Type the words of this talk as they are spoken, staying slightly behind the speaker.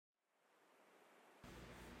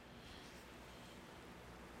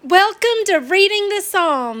Welcome to Reading the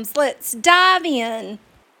Psalms. Let's dive in.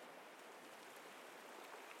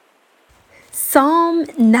 Psalm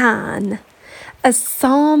 9, a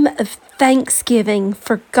psalm of thanksgiving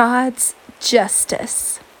for God's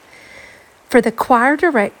justice. For the choir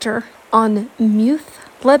director on Muth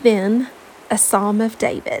Labin, a psalm of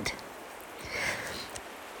David.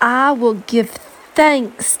 I will give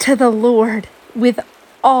thanks to the Lord with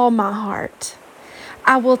all my heart.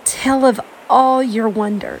 I will tell of all your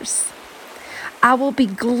wonders. I will be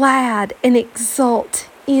glad and exult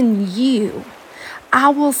in you. I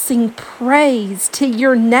will sing praise to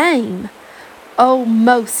your name, O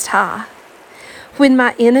Most High. When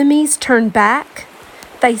my enemies turn back,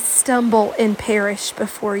 they stumble and perish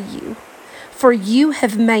before you. For you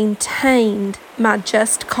have maintained my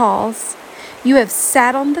just cause. You have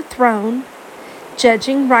sat on the throne,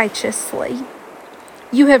 judging righteously.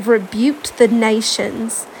 You have rebuked the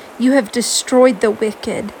nations. You have destroyed the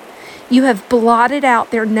wicked. You have blotted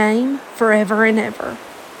out their name forever and ever.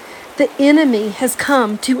 The enemy has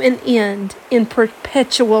come to an end in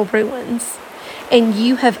perpetual ruins, and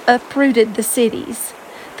you have uprooted the cities.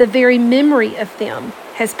 The very memory of them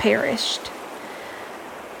has perished.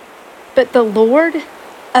 But the Lord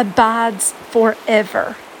abides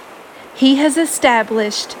forever. He has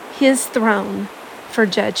established his throne for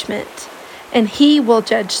judgment, and he will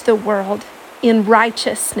judge the world in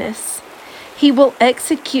righteousness. He will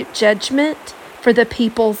execute judgment for the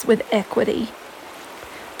peoples with equity.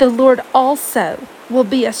 The Lord also will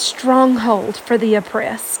be a stronghold for the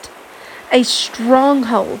oppressed, a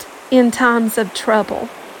stronghold in times of trouble.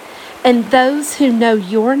 And those who know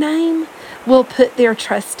your name will put their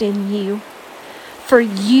trust in you. For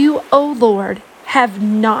you, O Lord, have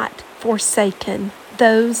not forsaken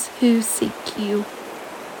those who seek you.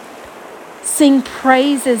 Sing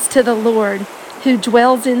praises to the Lord who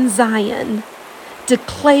dwells in Zion.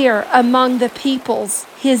 Declare among the peoples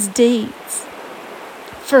his deeds.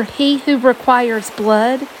 For he who requires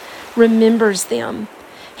blood remembers them.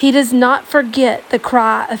 He does not forget the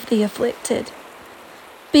cry of the afflicted.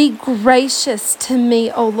 Be gracious to me,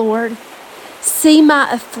 O Lord. See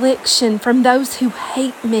my affliction from those who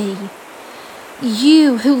hate me.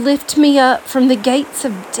 You who lift me up from the gates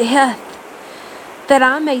of death, that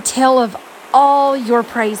I may tell of all your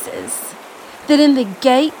praises, that in the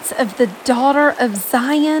gates of the daughter of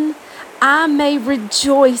Zion I may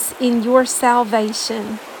rejoice in your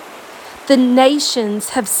salvation. The nations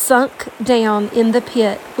have sunk down in the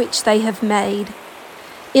pit which they have made.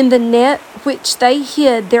 In the net which they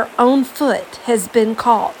hid, their own foot has been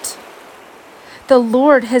caught. The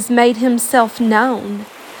Lord has made himself known.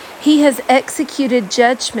 He has executed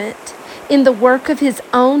judgment. In the work of his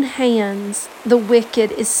own hands, the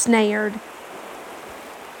wicked is snared.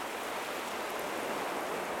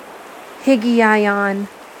 Higgaion,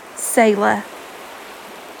 Selah.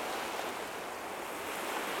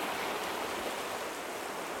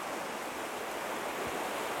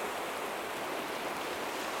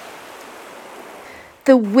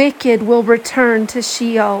 The wicked will return to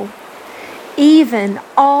Sheol, even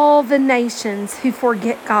all the nations who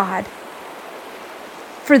forget God.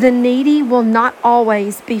 For the needy will not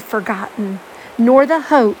always be forgotten, nor the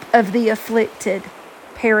hope of the afflicted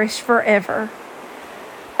perish forever.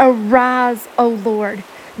 Arise, O Lord.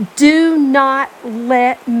 Do not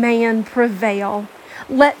let man prevail.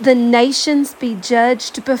 Let the nations be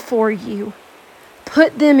judged before you.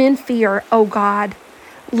 Put them in fear, O God.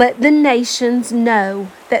 Let the nations know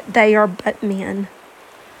that they are but men.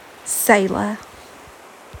 Selah.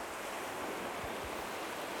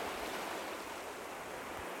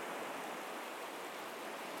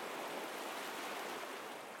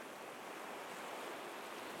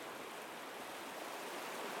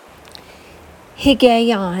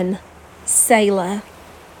 Higgaion, Selah.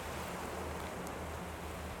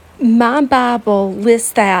 My Bible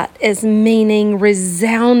lists that as meaning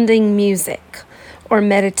resounding music or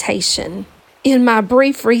meditation. In my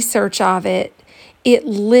brief research of it, it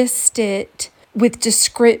lists it with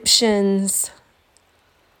descriptions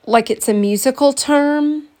like it's a musical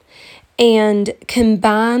term, and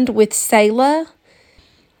combined with Selah,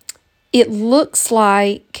 it looks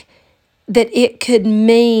like that it could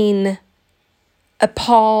mean a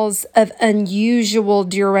pause of unusual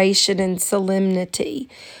duration and solemnity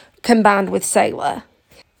combined with Selah.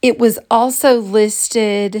 It was also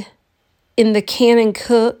listed in the Canon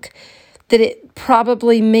Cook that it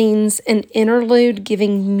probably means an interlude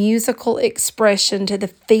giving musical expression to the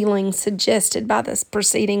feeling suggested by the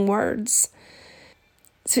preceding words.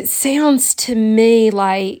 So it sounds to me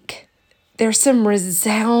like there's some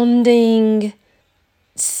resounding,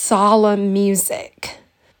 solemn music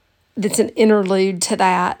that's an interlude to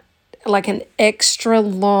that, like an extra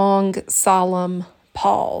long, solemn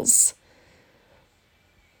pause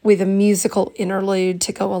with a musical interlude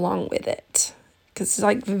to go along with it. Because it's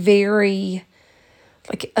like very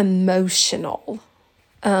like emotional.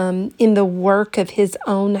 In the work of his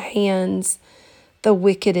own hands, the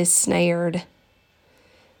wicked is snared.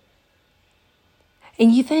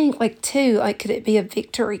 And you think like too, like could it be a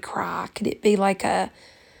victory cry? Could it be like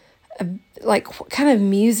like what kind of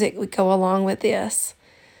music would go along with this?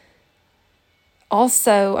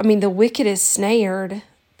 Also, I mean, the wicked is snared,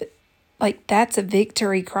 but like that's a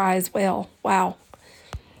victory cry as well. Wow.